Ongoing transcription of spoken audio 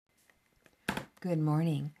Good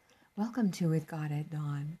morning. Welcome to With God at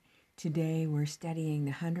Dawn. Today we're studying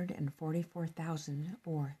the 144,000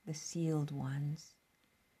 or the sealed ones.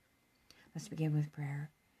 Let's begin with prayer.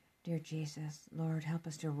 Dear Jesus, Lord, help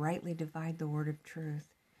us to rightly divide the word of truth,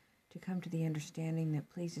 to come to the understanding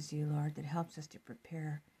that pleases you, Lord, that helps us to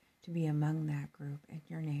prepare to be among that group. In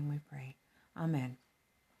your name we pray. Amen.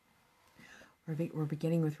 We're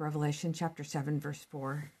beginning with Revelation chapter 7, verse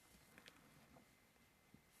 4.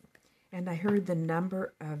 And I heard the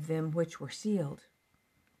number of them which were sealed,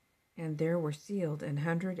 and there were sealed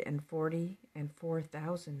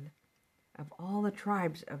 144,000 of all the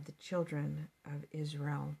tribes of the children of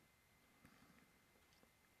Israel.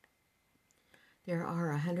 There are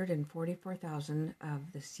 144,000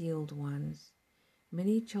 of the sealed ones.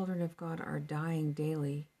 Many children of God are dying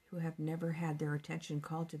daily who have never had their attention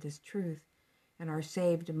called to this truth and are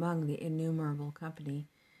saved among the innumerable company.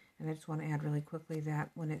 And I just want to add really quickly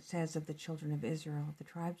that when it says of the children of Israel, the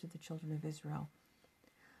tribes of the children of Israel,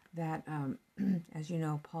 that, as you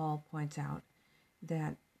know, Paul points out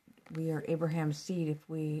that we are Abraham's seed if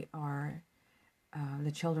we are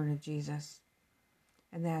the children of Jesus.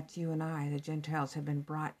 And that you and I, the Gentiles, have been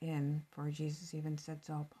brought in, for Jesus even said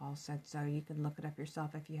so, Paul said so. You can look it up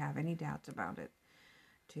yourself if you have any doubts about it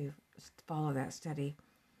to follow that study.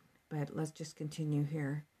 But let's just continue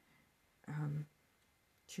here.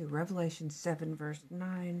 To Revelation 7, verse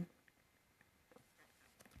 9.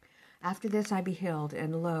 After this I beheld,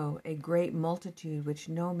 and lo, a great multitude which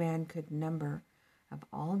no man could number, of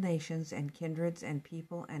all nations and kindreds and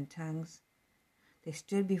people and tongues. They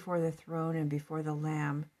stood before the throne and before the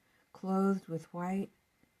Lamb, clothed with white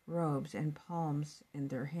robes and palms in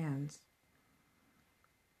their hands.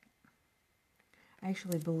 I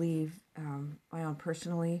actually believe, my own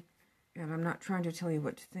personally, and I'm not trying to tell you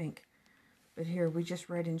what to think, but here we just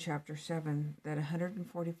read in chapter 7 that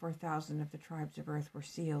 144,000 of the tribes of earth were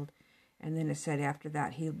sealed. And then it said after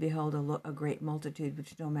that, he beheld a great multitude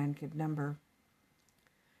which no man could number.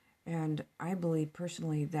 And I believe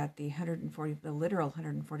personally that the literal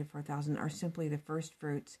 144,000 are simply the first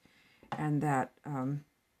fruits, and that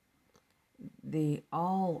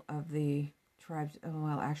all of the tribes,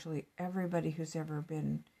 actually everybody who's ever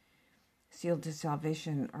been sealed to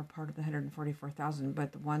salvation are part of the 144,000,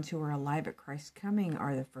 but the ones who are alive at Christ's coming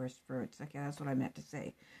are the first fruits. Okay, that's what I meant to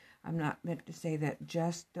say. I'm not meant to say that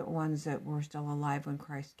just the ones that were still alive when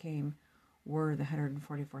Christ came were the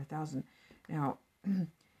 144,000. Now,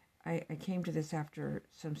 I came to this after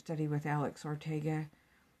some study with Alex Ortega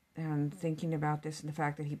and thinking about this and the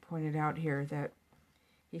fact that he pointed out here that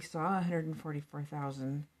he saw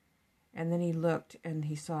 144,000, and then he looked and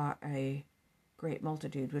he saw a great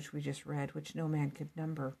multitude, which we just read, which no man could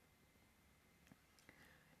number.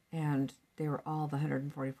 And they were all the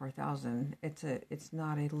 144,000. It's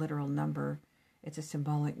not a literal number, it's a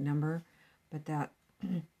symbolic number, but that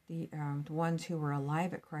the ones who were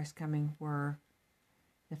alive at Christ's coming were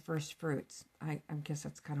the first fruits. I guess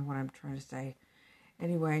that's kind of what I'm trying to say.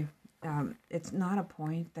 Anyway, it's not a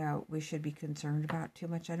point that we should be concerned about too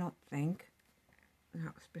much, I don't think.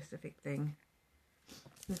 Not a specific thing.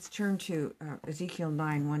 Let's turn to Ezekiel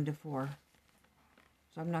 9, 1-4.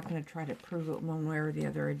 So I'm not going to try to prove it one way or the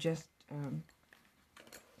other. I just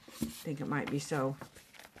think it might be so.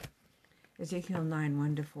 Ezekiel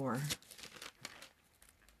 9, 1-4.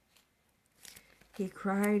 He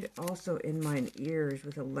cried also in mine ears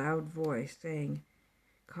with a loud voice, saying,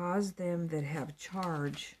 Cause them that have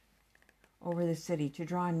charge over the city to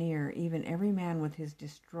draw near, even every man with his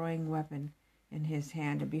destroying weapon in his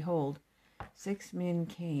hand. And behold, 6 men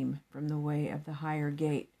came from the way of the higher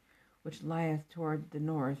gate, which lieth toward the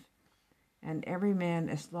north, and every man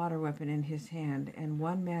a slaughter weapon in his hand. And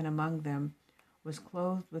one man among them was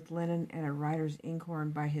clothed with linen, and a writer's inkhorn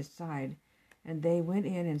by his side. And they went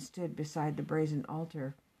in and stood beside the brazen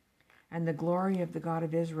altar. And the glory of the God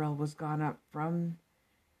of Israel was gone up from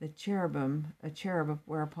the cherubim, a cherub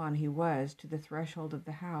whereupon he was, to the threshold of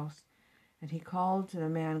the house. And he called to the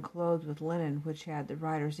man clothed with linen, which had the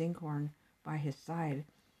writer's inkhorn by his side.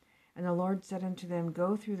 And the Lord said unto them,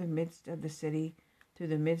 Go through the midst of the city, through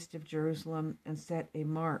the midst of Jerusalem, and set a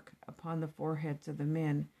mark upon the foreheads of the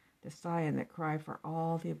men, the Sion that cry for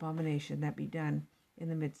all the abomination that be done in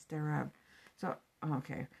the midst thereof. So,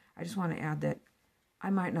 okay, I just want to add that I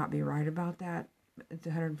might not be right about that. It's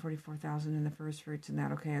 144,000 in the first fruits and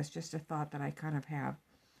that. Okay, it's just a thought that I kind of have.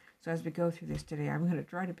 So as we go through this today, I'm going to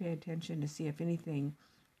try to pay attention to see if anything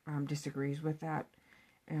disagrees with that.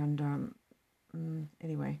 And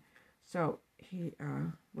anyway, so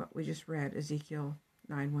what we just read, Ezekiel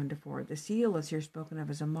 9, 1-4. The seal is here spoken of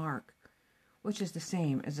as a mark, which is the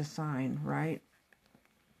same as a sign, right?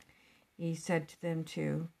 He said to them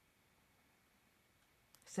to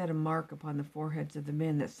set a mark upon the foreheads of the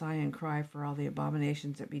men that sigh and cry for all the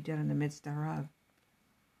abominations that be done in the midst thereof.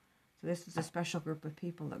 So this is a special group of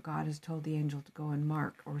people that God has told the angel to go and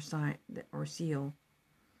mark or sign or seal.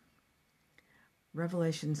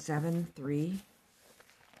 Revelation 7:3.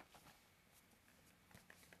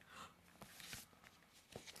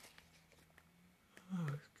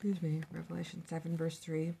 Revelation 7 verse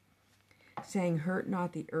 3. Saying, hurt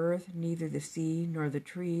not the earth, neither the sea, nor the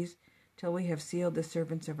trees, till we have sealed the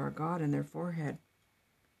servants of our God in their forehead.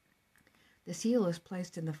 The seal is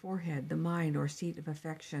placed in the forehead, the mind or seat of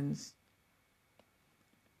affections.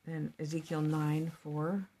 Then Ezekiel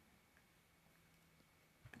 9:4.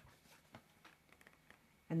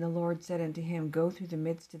 And the Lord said unto him, go through the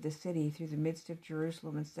midst of the city, through the midst of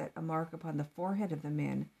Jerusalem, and set a mark upon the forehead of the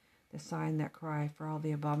men, the sign that cry for all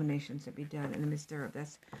the abominations that be done in the midst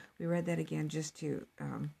thereof. We read that again just to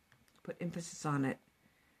put emphasis on it,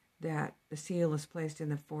 that the seal is placed in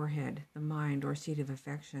the forehead, the mind or seat of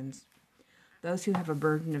affections. Those who have a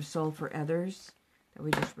burden of soul for others, that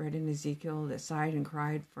we just read in Ezekiel, that sighed and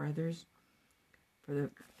cried for others.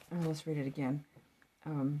 Let's read it again.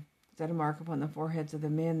 Set a mark upon the foreheads of the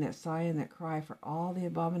men that sigh and that cry for all the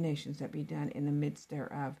abominations that be done in the midst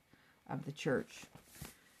thereof, of the church.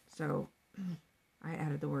 So I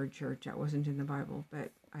added the word church. That wasn't in the Bible,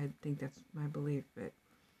 but I think that's my belief. But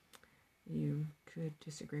you could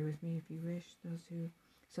disagree with me if you wish.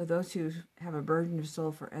 Those who have a burden of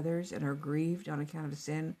soul for others and are grieved on account of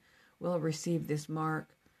sin will receive this mark,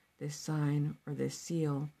 this sign, or this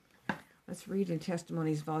seal. Let's read in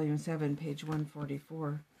Testimonies, Volume 7, page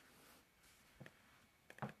 144.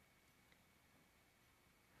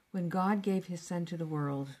 When God gave his Son to the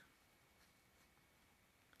world,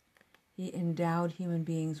 he endowed human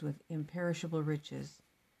beings with imperishable riches,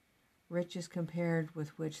 riches compared with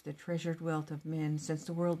which the treasured wealth of men since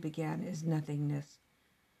the world began is nothingness.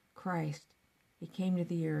 Christ, he came to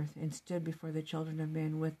the earth and stood before the children of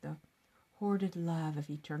men with the hoarded love of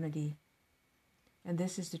eternity. And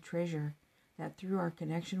this is the treasure that through our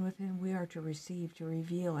connection with him we are to receive, to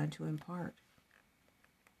reveal, and to impart.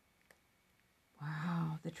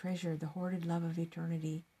 Wow, the treasure, the hoarded love of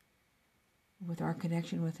eternity. With our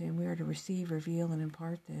connection with him, we are to receive, reveal, and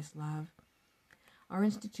impart this love. Our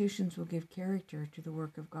institutions will give character to the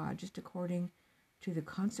work of God, just according to the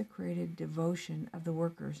consecrated devotion of the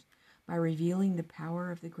workers, by revealing the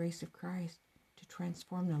power of the grace of Christ to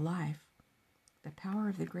transform the life. The power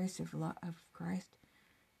of the grace of Christ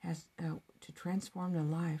has to transform the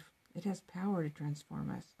life. It has power to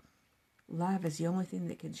transform us. Love is the only thing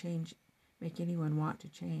that can make anyone want to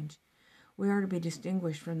change. We are to be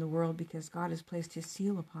distinguished from the world because God has placed his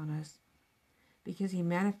seal upon us. Because he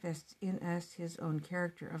manifests in us his own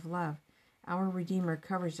character of love, our Redeemer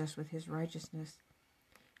covers us with his righteousness.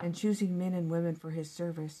 And choosing men and women for his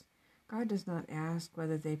service, God does not ask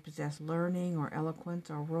whether they possess learning or eloquence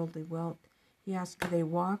or worldly wealth. He asks, do they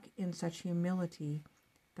walk in such humility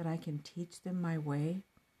that I can teach them my way?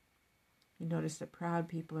 You notice that proud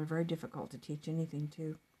people are very difficult to teach anything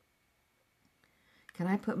to. Can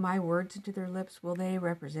I put my words into their lips? Will they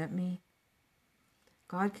represent me?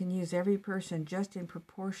 God can use every person just in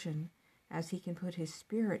proportion as he can put his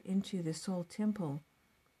spirit into the soul temple,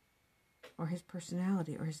 or his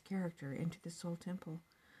personality or his character into the soul temple.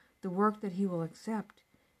 The work that he will accept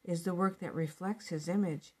is the work that reflects his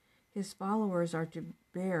image. His followers are to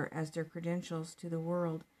bear as their credentials to the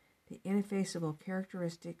world the ineffaceable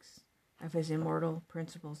characteristics of his immortal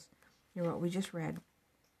principles. Hear what we just read.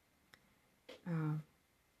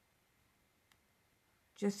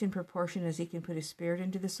 Just in proportion as he can put his spirit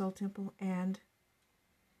into the soul temple, and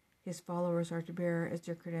his followers are to bear as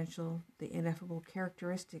their credential the ineffable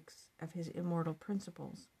characteristics of his immortal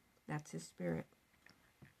principles. That's his spirit.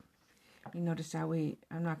 You notice how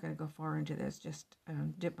I'm not going to go far into this, just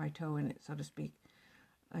dip my toe in it, so to speak.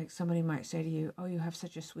 Like somebody might say to you, oh, you have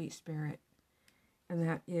such a sweet spirit. And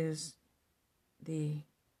that is the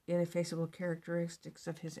ineffaceable characteristics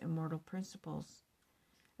of his immortal principles.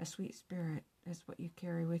 A sweet spirit is what you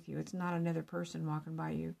carry with you. It's not another person walking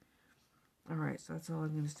by you. All right, so that's all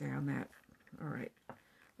I'm going to say on that. All right,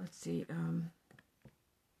 let's see.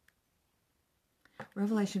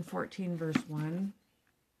 Revelation 14, verse 1.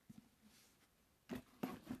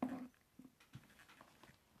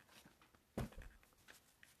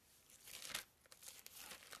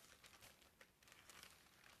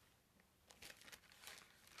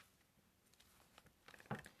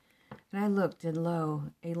 And I looked, and lo,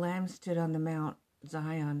 a Lamb stood on the Mount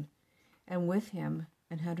Zion, and with him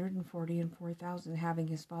 144,000, having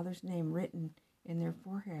his Father's name written in their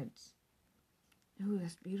foreheads. Ooh,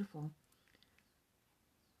 that's beautiful.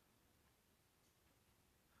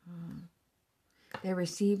 They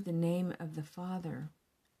received the name of the Father.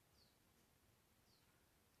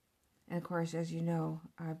 And of course, as you know,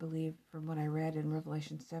 I believe from what I read in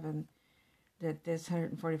Revelation 7, that this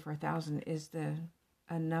 144,000 is a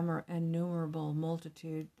innumerable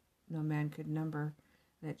multitude no man could number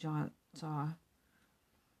that John saw.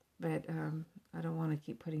 But I don't want to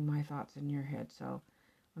keep putting my thoughts in your head, so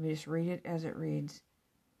let me just read it as it reads,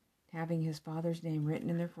 having his Father's name written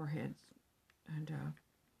in their foreheads. And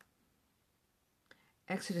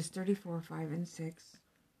Exodus 34, 5 and 6.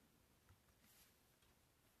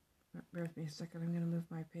 Bear with me a second, I'm going to move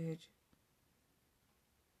my page.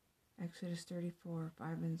 Exodus 34, 5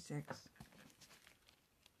 and 6.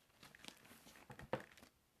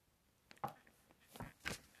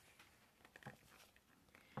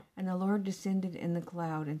 And the Lord descended in the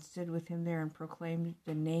cloud and stood with him there and proclaimed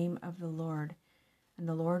the name of the Lord. And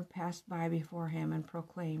the Lord passed by before him and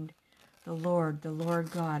proclaimed, the Lord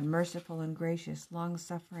God, merciful and gracious,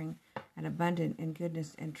 long-suffering and abundant in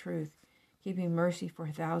goodness and truth, keeping mercy for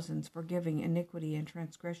thousands, forgiving iniquity and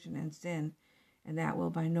transgression and sin, and that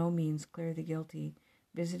will by no means clear the guilty,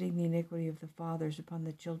 visiting the iniquity of the fathers upon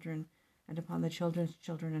the children, and upon the children's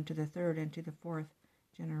children, and to the third and to the fourth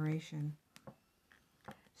generation.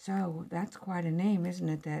 So that's quite a name, isn't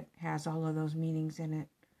it, that has all of those meanings in it.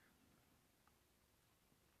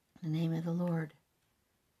 The name of the Lord.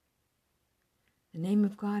 The name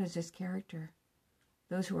of God is his character.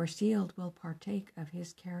 Those who are sealed will partake of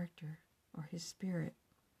his character or his spirit.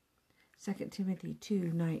 2 Timothy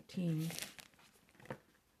 2:19.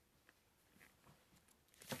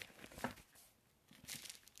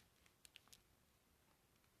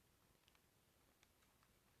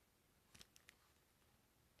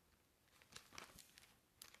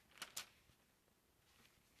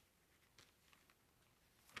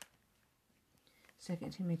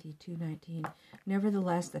 Second Timothy 2:19.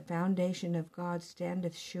 Nevertheless, the foundation of God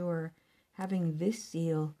standeth sure, having this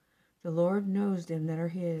seal, the Lord knows them that are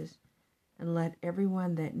his, and let every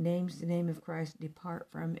one that names the name of Christ depart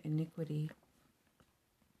from iniquity.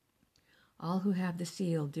 All who have the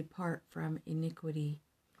seal depart from iniquity.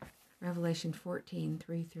 Revelation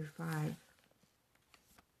 14:3 through 5.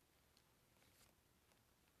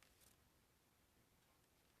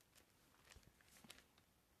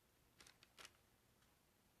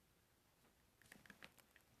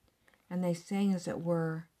 And they sang, as it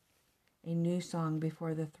were, a new song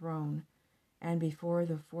before the throne, and before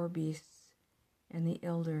the four beasts and the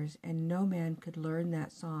elders, and no man could learn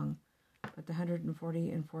that song, but the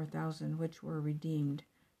 144,000 which were redeemed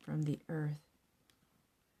from the earth.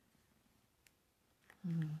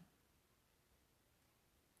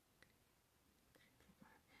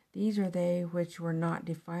 These are they which were not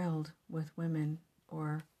defiled with women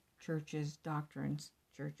or churches, doctrines,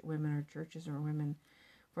 church women or churches or women,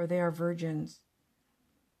 for they are virgins.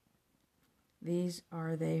 These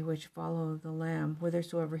are they which follow the Lamb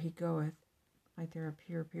whithersoever he goeth. Like they're a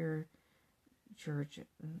pure church,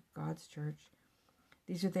 God's church.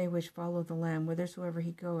 These are they which follow the Lamb whithersoever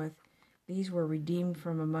he goeth. These were redeemed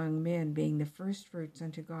from among men, being the first fruits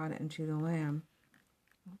unto God and to the Lamb.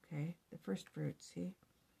 Okay, the first fruits, see?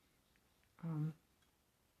 Oh,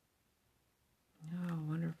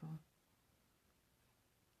 wonderful.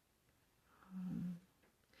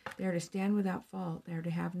 They are to stand without fault. They are to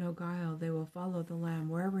have no guile. They will follow the Lamb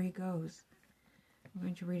wherever he goes. I'm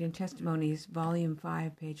going to read in Testimonies, Volume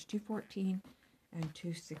 5, page 214 and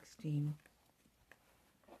 216.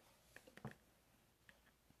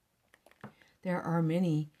 There are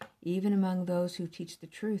many, even among those who teach the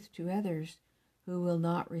truth to others, who will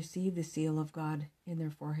not receive the seal of God in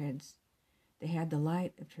their foreheads. They had the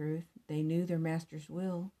light of truth. They knew their master's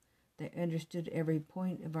will. They understood every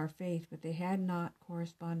point of our faith, but they had not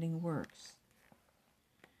corresponding works.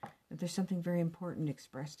 But there's something very important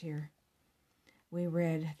expressed here. We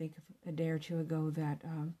read, I think a day or two ago, that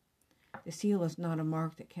the seal is not a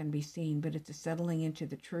mark that can be seen, but it's a settling into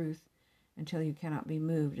the truth until you cannot be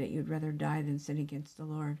moved, that you'd rather die than sin against the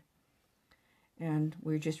Lord. And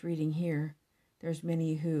we're just reading here, there's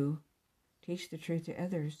many who teach the truth to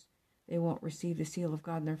others. They won't receive the seal of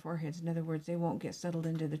God in their foreheads. In other words, they won't get settled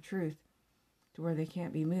into the truth to where they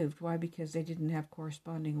can't be moved. Why? Because they didn't have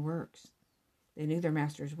corresponding works. They knew their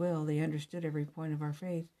master's will. They understood every point of our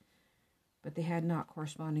faith, but they had not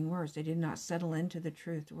corresponding works. They did not settle into the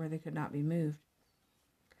truth to where they could not be moved.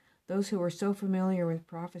 Those who were so familiar with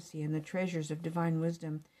prophecy and the treasures of divine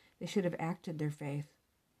wisdom, they should have acted their faith.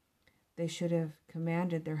 They should have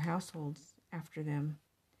commanded their households after them.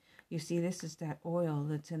 You see, this is that oil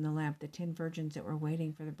that's in the lamp, the 10 virgins that were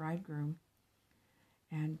waiting for the bridegroom.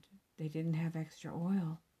 And they didn't have extra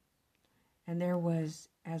oil. And there was,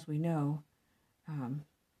 as we know,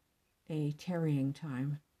 a tarrying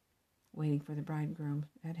time, waiting for the bridegroom.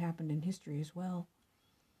 That happened in history as well.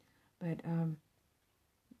 But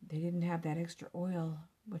they didn't have that extra oil,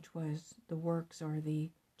 which was the works or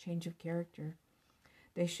the change of character.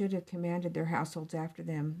 They should have commanded their households after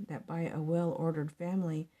them, that by a well-ordered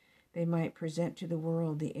family they might present to the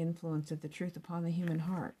world the influence of the truth upon the human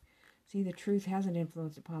heart. See, the truth has an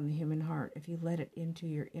influence upon the human heart if you let it into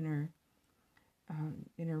your inner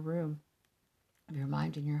room of your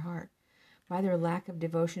mind and your heart. By their lack of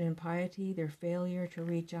devotion and piety, their failure to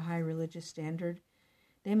reach a high religious standard,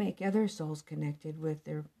 they make other souls connected with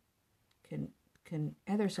their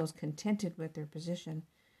other souls contented with their position.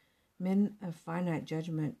 Men of finite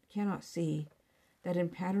judgment cannot see that in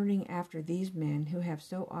patterning after these men who have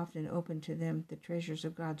so often opened to them the treasures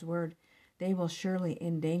of God's word, they will surely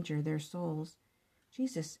endanger their souls.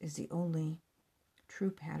 Jesus is the only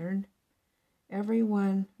true pattern.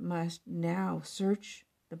 Everyone must now search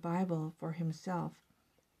the Bible for himself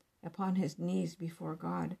upon his knees before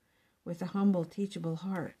God with a humble, teachable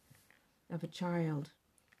heart of a child.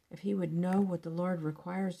 If he would know what the Lord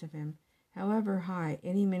requires of him, however high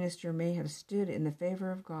any minister may have stood in the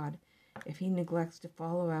favor of God, if he neglects to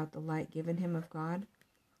follow out the light given him of God,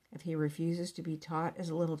 if he refuses to be taught as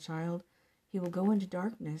a little child, he will go into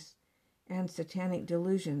darkness and satanic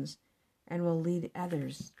delusions and will lead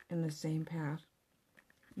others in the same path.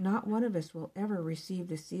 Not one of us will ever receive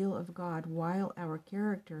the seal of God while our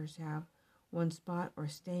characters have one spot or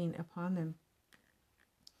stain upon them.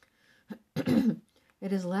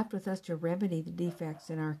 It is left with us to remedy the defects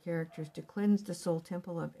in our characters, to cleanse the soul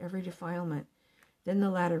temple of every defilement. Then the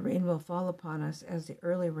latter rain will fall upon us as the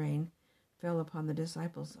early rain fell upon the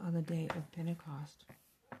disciples on the day of Pentecost.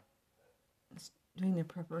 It's doing the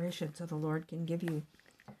preparation so the Lord can give you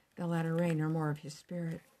the latter rain or more of his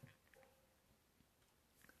Spirit.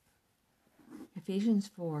 Ephesians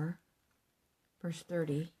 4, verse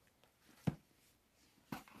 30.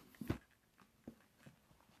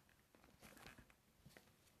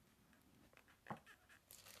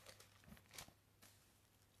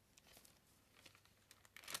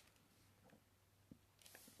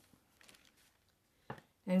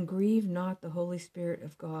 And grieve not the Holy Spirit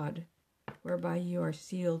of God, whereby you are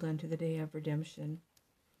sealed unto the day of redemption.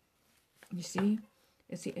 You see,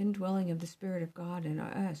 it's the indwelling of the Spirit of God in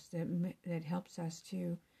us that helps us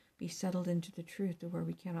to be settled into the truth to where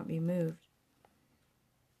we cannot be moved.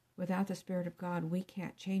 Without the Spirit of God, we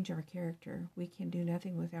can't change our character. We can do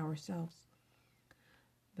nothing with ourselves.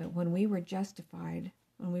 But when we were justified,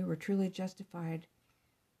 when we were truly justified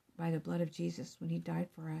by the blood of Jesus, when he died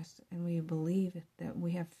for us, and we believe that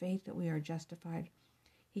we have faith that we are justified,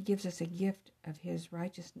 he gives us a gift of his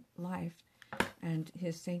righteous life and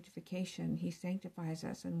his sanctification. He sanctifies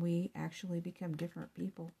us, and we actually become different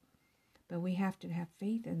people. But we have to have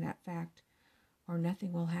faith in that fact, or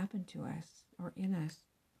nothing will happen to us or in us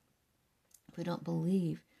if we don't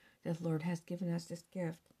believe that the Lord has given us this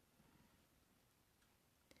gift.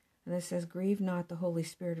 And it says, grieve not the Holy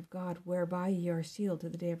Spirit of God, whereby ye are sealed to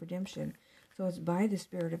the day of redemption. So it's by the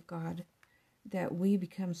Spirit of God that we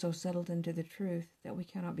become so settled into the truth that we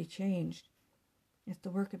cannot be changed. It's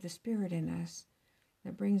the work of the Spirit in us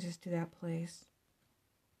that brings us to that place.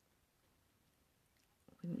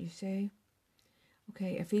 Wouldn't you say?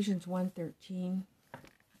 Okay, Ephesians 1:13.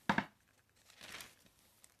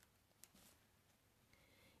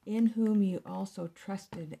 In whom you also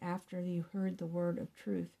trusted after you heard the word of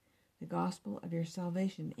truth, the gospel of your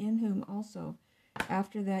salvation, in whom also,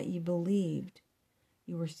 after that ye believed,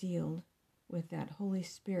 you were sealed with that Holy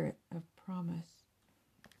Spirit of promise.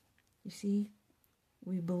 You see,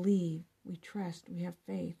 we believe, we trust, we have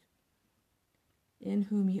faith. In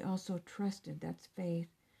whom ye also trusted, that's faith.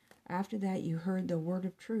 After that you heard the word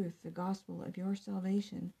of truth, the gospel of your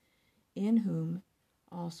salvation, in whom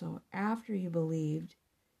also, after you believed,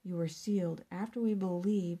 you were sealed. After we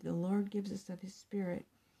believe, the Lord gives us of his Spirit,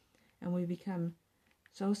 and we become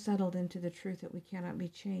so settled into the truth that we cannot be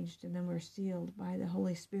changed, and then we're sealed by the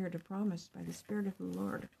Holy Spirit of promise, by the Spirit of the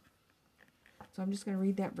Lord. So I'm just going to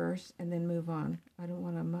read that verse and then move on. I don't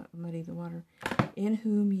want to muddy the water. In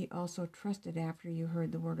whom ye also trusted after you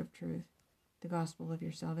heard the word of truth, the gospel of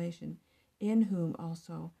your salvation. In whom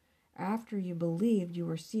also, after you believed, you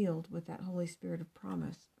were sealed with that Holy Spirit of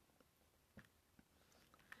promise.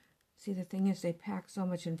 See, the thing is, they pack so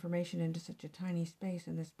much information into such a tiny space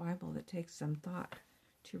in this Bible that takes some thought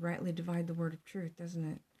to rightly divide the word of truth, doesn't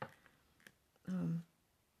it?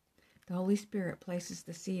 The Holy Spirit places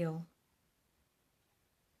the seal.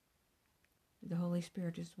 The Holy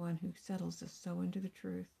Spirit is one who settles us so into the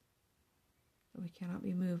truth that we cannot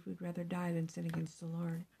be moved. We'd rather die than sin against the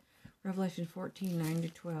Lord. Revelation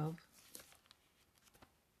 14:9-12.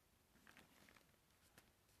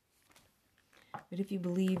 But if you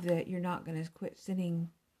believe that you're not going to quit sinning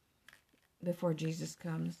before Jesus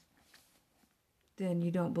comes, then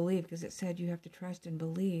you don't believe, because it said you have to trust and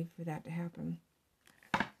believe for that to happen.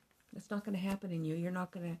 That's not going to happen in you. You're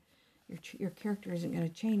not going to, your character isn't going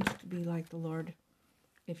to change to be like the Lord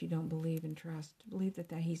if you don't believe and trust. Believe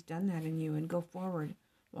that He's done that in you and go forward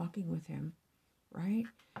walking with Him, right?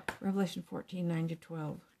 Revelation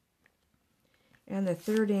 14:9-12. And the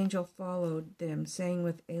third angel followed them, saying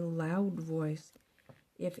with a loud voice,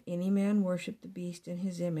 if any man worship the beast in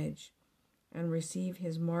his image, and receive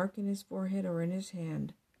his mark in his forehead or in his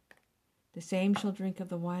hand, the same shall drink of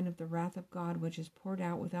the wine of the wrath of God, which is poured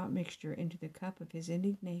out without mixture into the cup of his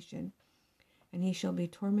indignation, and he shall be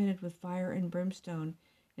tormented with fire and brimstone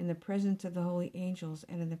in the presence of the holy angels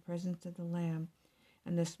and in the presence of the Lamb.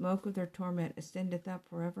 And the smoke of their torment ascendeth up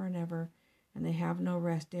forever and ever, and they have no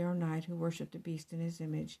rest day or night who worship the beast in his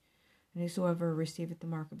image, and whosoever receiveth the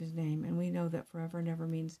mark of his name. And we know that forever and ever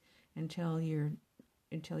means until you're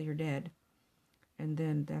dead, and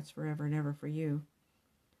then that's forever and ever for you.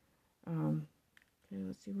 Okay,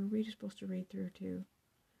 let's see. Were we supposed to read through too?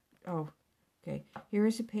 Oh, okay. Here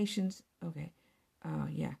is the patience. Okay,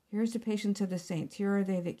 here is the patience of the saints. Here are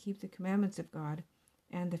they that keep the commandments of God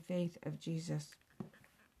and the faith of Jesus.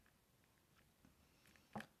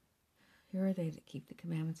 Here are they that keep the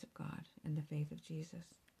commandments of God and the faith of Jesus.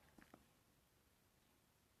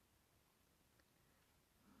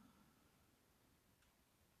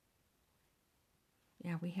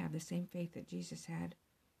 Yeah, we have the same faith that Jesus had,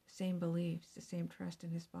 the same beliefs, the same trust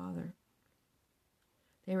in his Father.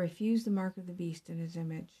 They refuse the mark of the beast in his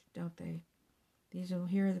image, don't they?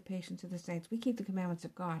 Here are the patience of the saints. We keep the commandments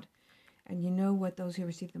of God. And you know what those who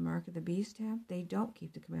receive the mark of the beast have? They don't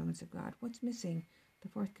keep the commandments of God. What's missing? The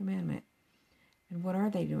fourth commandment. And what are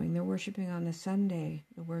they doing? They're worshiping on the Sunday,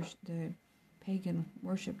 the pagan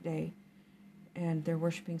worship day, and they're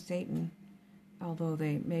worshiping Satan, although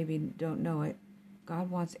they maybe don't know it.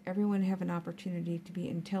 God wants everyone to have an opportunity to be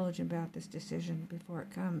intelligent about this decision before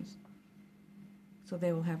it comes, so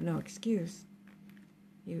they will have no excuse.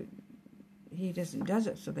 He does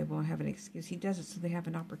it so they won't have an excuse. He does it so they have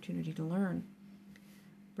an opportunity to learn.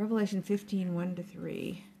 Revelation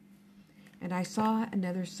 15:1-3. And I saw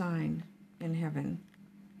another sign in heaven.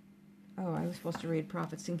 Oh, I was supposed to read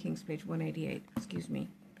Prophets and Kings, page 188. Excuse me.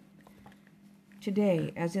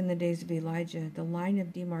 Today, as in the days of Elijah, the line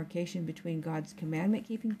of demarcation between God's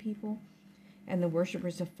commandment-keeping people and the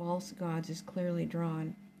worshippers of false gods is clearly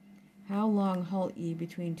drawn. How long halt ye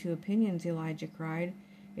between two opinions, Elijah cried.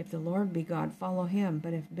 If the Lord be God, follow him,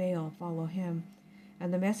 but if Baal, follow him.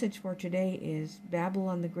 And the message for today is,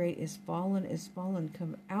 Babylon the Great is fallen,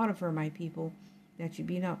 come out of her, my people, that you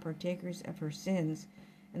be not partakers of her sins,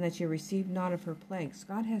 and that you receive not of her plagues.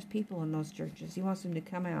 God has people in those churches. He wants them to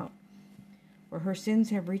come out. For her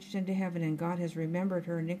sins have reached into heaven, and God has remembered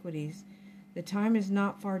her iniquities. The time is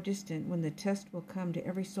not far distant when the test will come to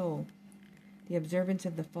every soul. The observance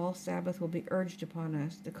of the false Sabbath will be urged upon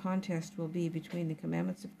us. The contest will be between the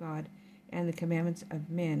commandments of God and the commandments of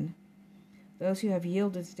men. Those who have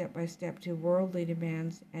yielded step by step to worldly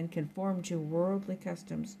demands and conformed to worldly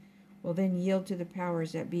customs will then yield to the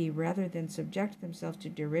powers that be rather than subject themselves to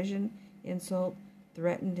derision, insult,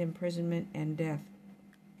 threatened imprisonment, and death.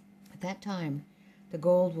 At that time, the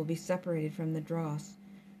gold will be separated from the dross.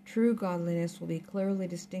 True godliness will be clearly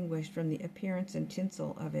distinguished from the appearance and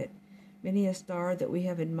tinsel of it. Many a star that we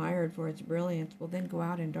have admired for its brilliance will then go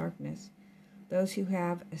out in darkness. Those who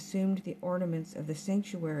have assumed the ornaments of the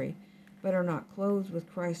sanctuary but are not clothed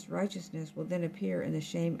with Christ's righteousness will then appear in the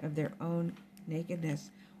shame of their own nakedness.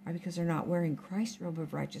 Why? Because they're not wearing Christ's robe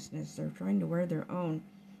of righteousness. They're trying to wear their own.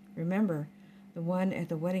 Remember, the one at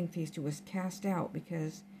the wedding feast who was cast out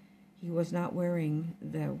because he was not wearing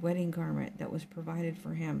the wedding garment that was provided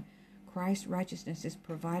for him. Christ's righteousness is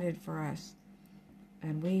provided for us.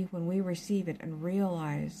 And when we receive it and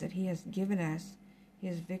realize that he has given us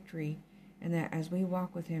his victory, and that as we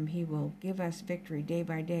walk with him, he will give us victory day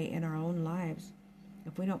by day in our own lives.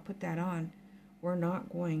 If we don't put that on, we're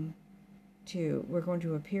going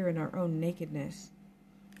to appear in our own nakedness.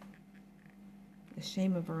 The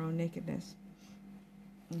shame of our own nakedness.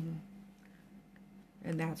 Mm-hmm.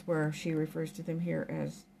 And that's where she refers to them here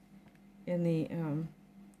as in the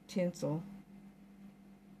tinsel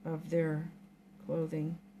of their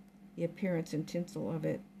clothing, the appearance and tinsel of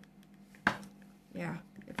it. Yeah,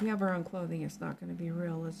 if we have our own clothing, it's not going to be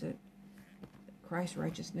real, is it? Christ's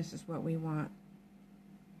righteousness is what we want.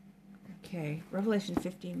 Okay, Revelation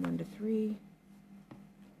 15:1-3.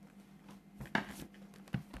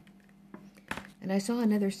 And I saw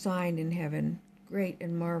another sign in heaven, great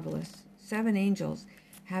and marvelous, 7 angels,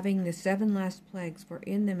 having the 7 last plagues, for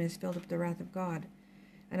in them is filled up the wrath of God.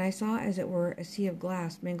 And I saw as it were a sea of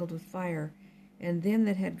glass mingled with fire, and them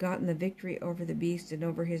that had gotten the victory over the beast, and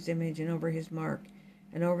over his image, and over his mark,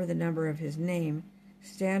 and over the number of his name,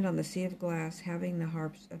 stand on the sea of glass, having the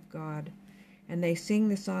harps of God. And they sing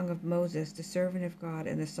the song of Moses, the servant of God,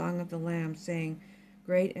 and the song of the Lamb, saying,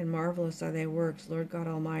 Great and marvelous are thy works, Lord God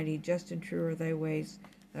Almighty, just and true are thy ways,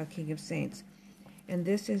 thou King of saints. And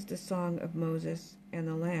this is the song of Moses and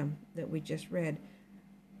the Lamb that we just read.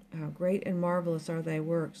 Great and marvelous are thy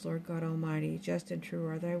works, Lord God Almighty, just and true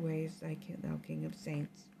are thy ways, thou King of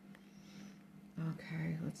saints.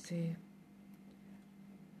 Okay, let's see.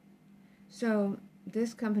 So,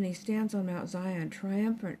 this company stands on Mount Zion,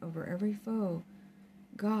 triumphant over every foe.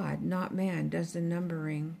 God, not man, does the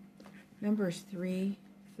numbering. Numbers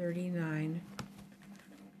 3:39.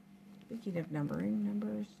 Speaking of numbering,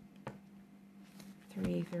 Numbers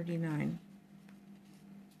 3:39.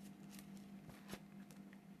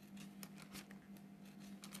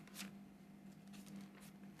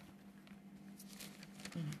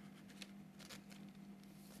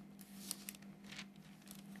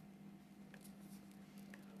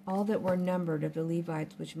 All that were numbered of the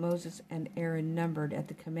Levites, which Moses and Aaron numbered at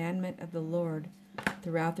the commandment of the Lord,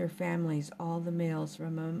 throughout their families, all the males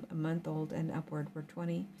from a month old and upward were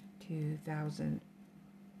 22,000.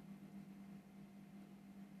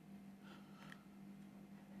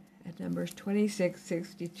 At Numbers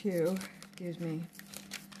 26:62, excuse me.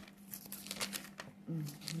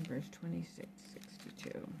 Numbers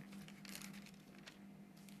 26:62.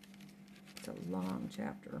 It's a long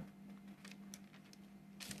chapter.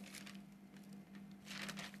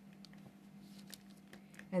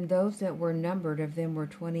 And those that were numbered of them were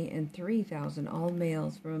 23,000, all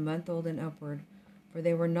males from a month old and upward, for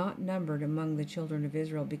they were not numbered among the children of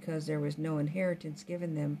Israel, because there was no inheritance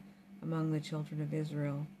given them among the children of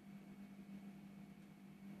Israel.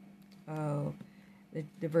 Oh,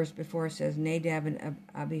 the verse before says, Nadab and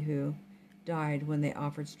Abihu died when they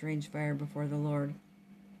offered strange fire before the Lord.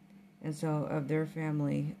 And so of their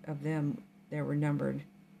family, of them, there were numbered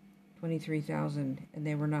 23,000, and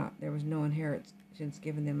there was no inheritance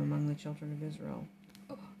given them among the children of Israel.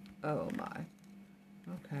 Oh my.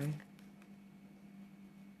 Okay.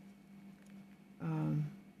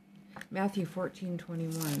 Matthew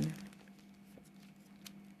 14:21.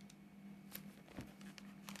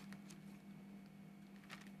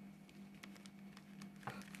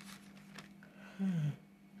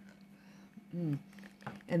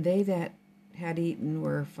 And they that had eaten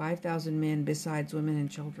were 5,000 men, besides women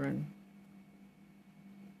and children.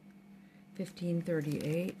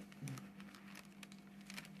 15:38.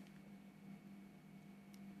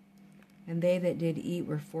 And they that did eat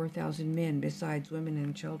were 4,000 men, besides women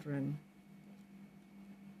and children.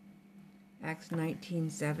 Acts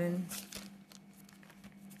 19:7.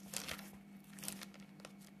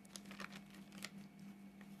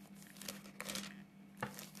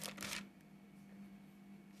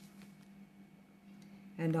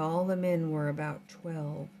 And all the men were about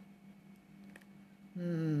 12.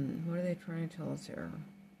 What are they trying to tell us here?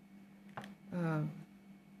 That's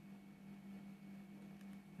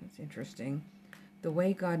interesting. The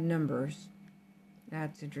way God numbers,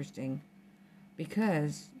 that's interesting.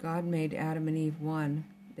 Because God made Adam and Eve one,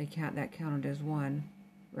 that counted as one,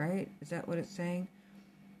 right? Is that what it's saying?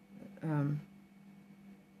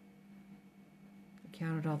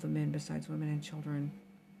 Counted all the men besides women and children.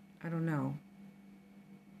 I don't know.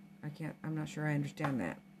 I'm not sure I understand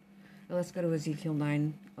that. Now let's go to Ezekiel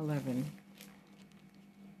 9:11.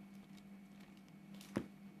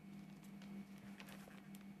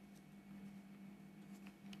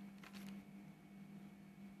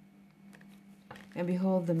 And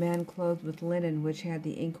behold, the man clothed with linen, which had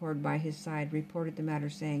the incord by his side, reported the matter,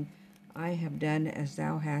 saying, I have done as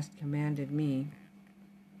thou hast commanded me.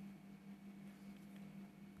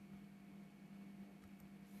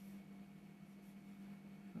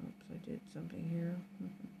 Oops, I did something here.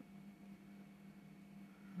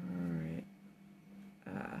 Alright.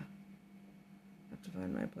 Have to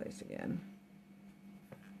find my place again.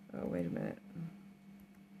 Oh, wait a minute.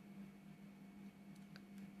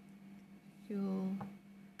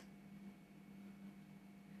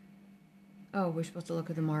 Oh, we're supposed to look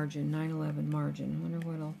at the margin, 9:11 margin. Wonder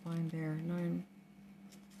what I'll find there. 9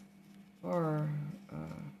 or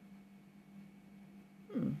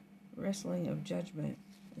wrestling of judgment.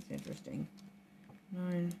 That's interesting.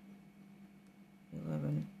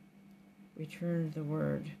 9:11. Return the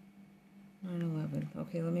word. 9:11.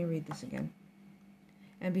 Okay, let me read this again.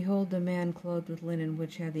 And behold, the man clothed with linen,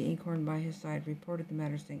 which had the inkhorn by his side, reported the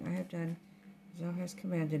matter, saying, I have done as thou hast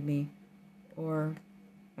commanded me, or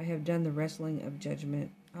I have done the wrestling of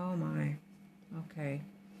judgment. Oh my. Okay.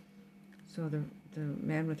 So the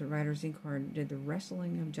man with the rider's inkhorn did the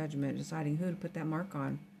wrestling of judgment, deciding who to put that mark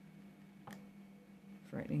on.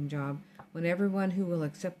 Frightening job. When everyone who will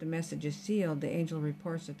accept the message is sealed, the angel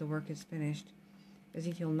reports that the work is finished.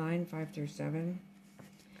 Ezekiel 9:5-7.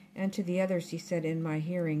 And to the others he said in my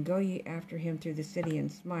hearing, Go ye after him through the city,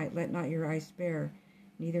 and smite, let not your eyes spare,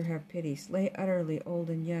 neither have pity. Slay utterly old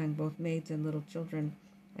and young, both maids and little children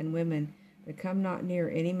and women, but come not near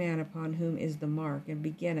any man upon whom is the mark, and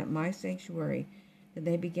begin at my sanctuary. And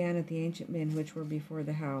they began at the ancient men which were before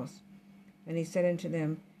the house. And he said unto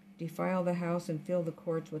them, Defile the house, and fill the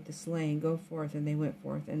courts with the slain. Go forth. And they went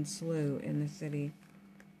forth, and slew in the city.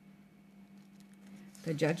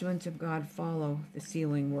 The judgments of God follow the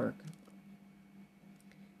sealing work.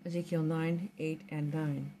 Ezekiel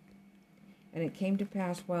 9:8-9. And it came to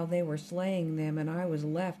pass while they were slaying them, and I was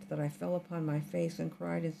left, that I fell upon my face and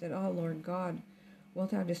cried and said, O Lord God, wilt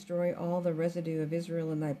thou destroy all the residue of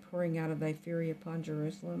Israel in thy pouring out of thy fury upon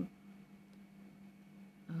Jerusalem?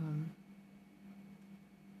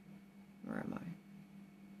 Where am I?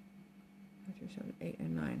 8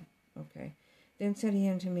 and 9. Okay. Then said he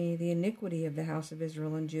unto me, The iniquity of the house of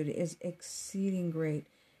Israel and Judah is exceeding great,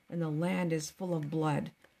 and the land is full of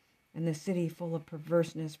blood, and the city full of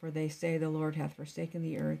perverseness, for they say, The Lord hath forsaken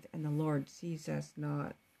the earth, and the Lord sees us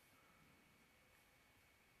not.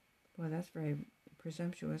 Boy, that's very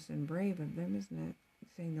presumptuous and brave of them, isn't it?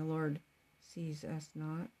 Saying the Lord sees us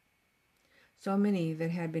not. So many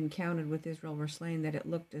that had been counted with Israel were slain that it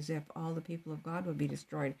looked as if all the people of God would be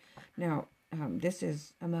destroyed. Now, this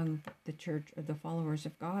is among the church of the followers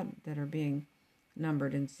of God that are being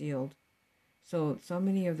numbered and sealed. So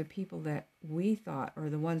many of the people that we thought, or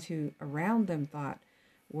the ones who around them thought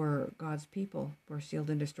were God's people, were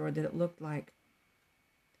sealed and destroyed, that it looked like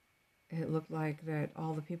that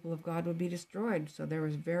all the people of God would be destroyed. So there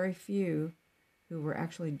was very few who were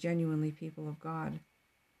actually genuinely people of God.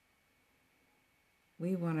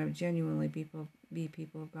 We want to genuinely be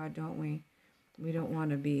people of God, don't we? We don't want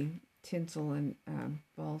to be tinsel and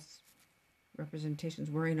false representations,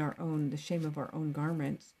 wearing the shame of our own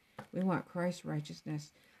garments. We want Christ's righteousness.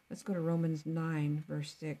 Let's go to Romans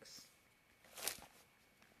 9:6.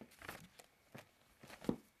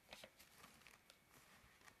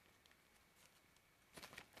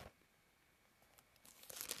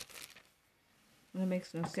 And it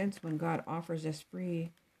makes no sense when God offers us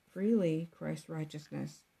freely Christ's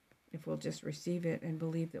righteousness, if we'll just receive it and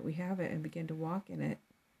believe that we have it and begin to walk in it.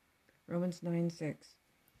 Romans 9:6.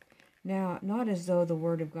 Now, not as though the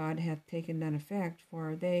word of God hath taken none effect,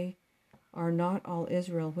 for they are not all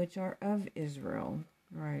Israel which are of Israel.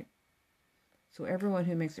 Right. So everyone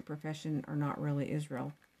who makes a profession are not really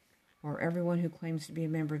Israel. Or everyone who claims to be a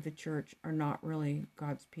member of the church are not really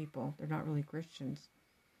God's people. They're not really Christians.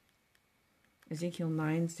 Ezekiel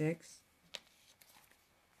 9:6.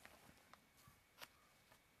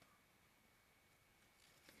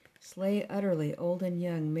 Slay utterly old and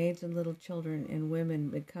young, maids and little children and women,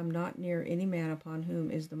 but come not near any man upon whom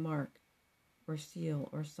is the mark, or seal,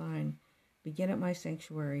 or sign. Begin at my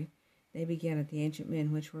sanctuary. They began at the ancient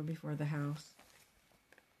men which were before the house.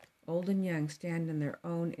 Old and young stand in their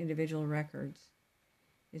own individual records.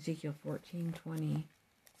 Ezekiel 14:20.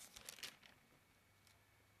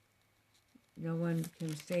 No one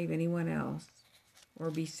can save anyone else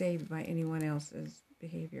or be saved by anyone else's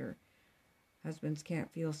behavior. Husbands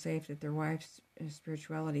can't feel safe that their wife's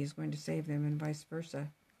spirituality is going to save them, and vice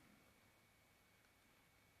versa.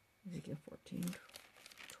 Ezekiel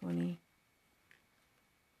 14:20.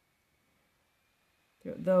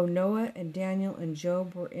 Though Noah and Daniel and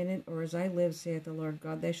Job were in it, or as I live, saith the Lord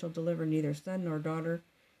God, they shall deliver neither son nor daughter.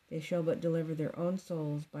 They shall but deliver their own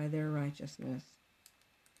souls by their righteousness.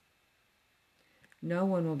 No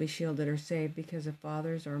one will be shielded or saved because of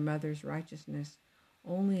father's or mother's righteousness.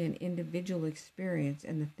 Only an individual experience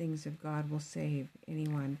and the things of God will save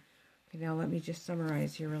anyone. Okay, now let me just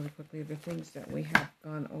summarize here really quickly the things that we have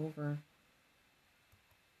gone over.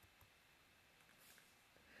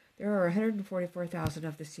 There are 144,000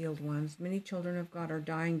 of the sealed ones. Many children of God are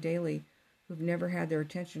dying daily who've never had their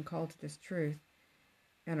attention called to this truth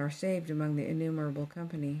and are saved among the innumerable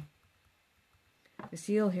company. The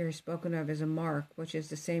seal here is spoken of as a mark, which is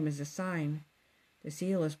the same as a sign. The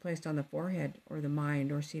seal is placed on the forehead or the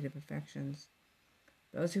mind or seat of affections.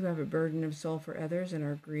 Those who have a burden of soul for others and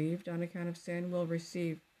are grieved on account of sin will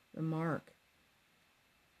receive the mark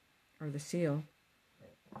or the seal.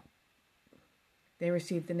 They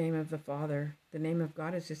receive the name of the Father. The name of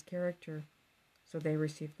God is his character, so they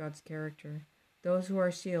receive God's character. Those who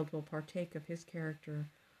are sealed will partake of his character.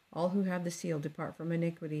 All who have the seal depart from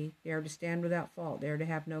iniquity. They are to stand without fault. They are to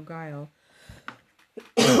have no guile.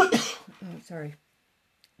 They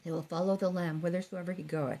will follow the Lamb whithersoever he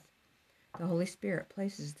goeth. The Holy Spirit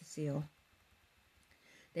places the seal.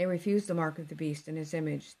 They refuse the mark of the beast and his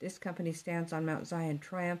image. This company stands on Mount Zion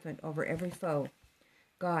triumphant over every foe.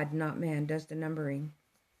 God, not man, does the numbering.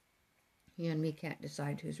 You and me can't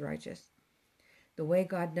decide who's righteous. The way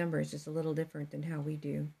God numbers is a little different than how we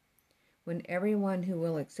do. When everyone who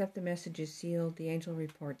will accept the message is sealed, the angel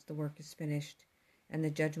reports the work is finished, and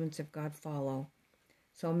the judgments of God follow.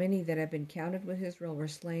 So many that have been counted with Israel were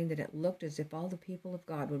slain that it looked as if all the people of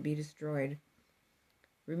God would be destroyed.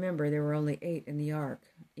 Remember, there were only 8 in the ark,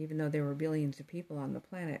 even though there were billions of people on the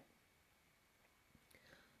planet.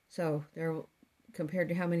 So, compared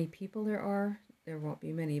to how many people there won't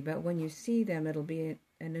be many. But when you see them, it'll be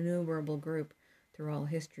an innumerable group through all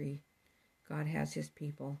history. God has his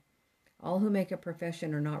people. All who make a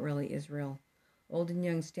profession are not really Israel. Old and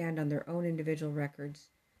young stand on their own individual records.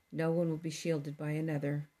 No one will be shielded by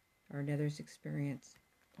another or another's experience.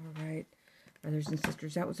 All right, brothers and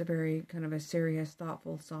sisters, that was a very kind of a serious,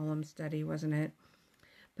 thoughtful, solemn study, wasn't it?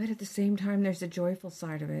 But at the same time, there's a joyful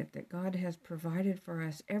side of it, that God has provided for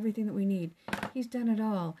us everything that we need. He's done it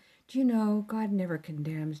all. Do you know, God never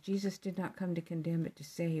condemns. Jesus did not come to condemn, but to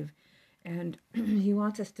save. And he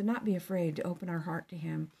wants us to not be afraid to open our heart to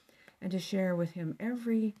him and to share with him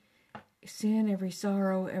every sin, every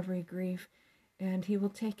sorrow, every grief. And he will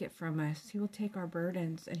take it from us. He will take our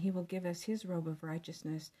burdens, and he will give us his robe of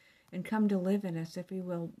righteousness and come to live in us if we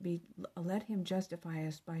will let him justify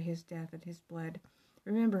us by his death and his blood.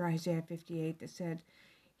 Remember Isaiah 58 that said,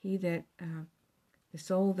 he that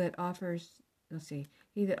offers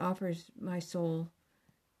my soul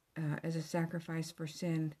as a sacrifice for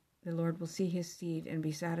sin, the Lord will see his seed and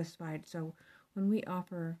be satisfied. So when we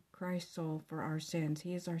offer Christ's soul for our sins,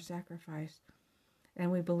 he is our sacrifice, and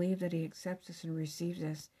we believe that he accepts us and receives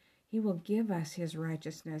us, he will give us his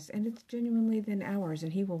righteousness, and it's genuinely then ours,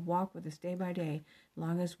 and he will walk with us day by day, as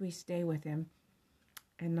long as we stay with him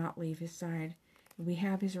and not leave his side. We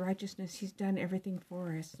have his righteousness. He's done everything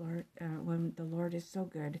for us, Lord. When the Lord is so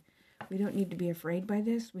good, we don't need to be afraid by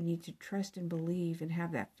this. We need to trust and believe and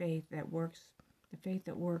have that faith that works, the faith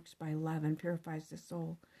that works by love and purifies the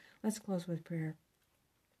soul. Let's close with prayer.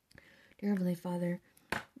 Dear Heavenly Father,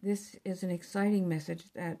 this is an exciting message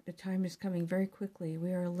that the time is coming very quickly.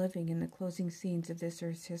 We are living in the closing scenes of this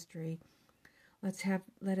earth's history.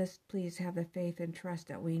 Let us please have the faith and trust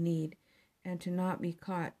that we need, and to not be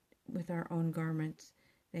caught with our own garments.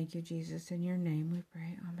 Thank you, Jesus. In your name we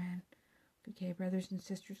pray. Amen. Okay, brothers and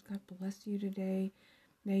sisters, God bless you today.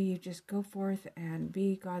 May you just go forth and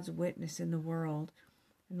be God's witness in the world,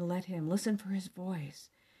 and let him listen for his voice.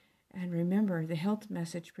 And remember, the health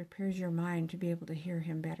message prepares your mind to be able to hear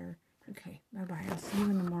him better. Okay, bye-bye. I'll see you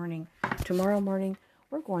in the morning. Tomorrow morning,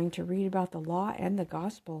 we're going to read about the law and the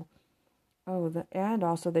gospel. And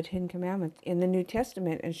also the 10 Commandments in the New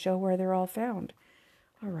Testament, and show where they're all found.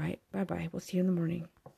 All right, bye-bye. We'll see you in the morning.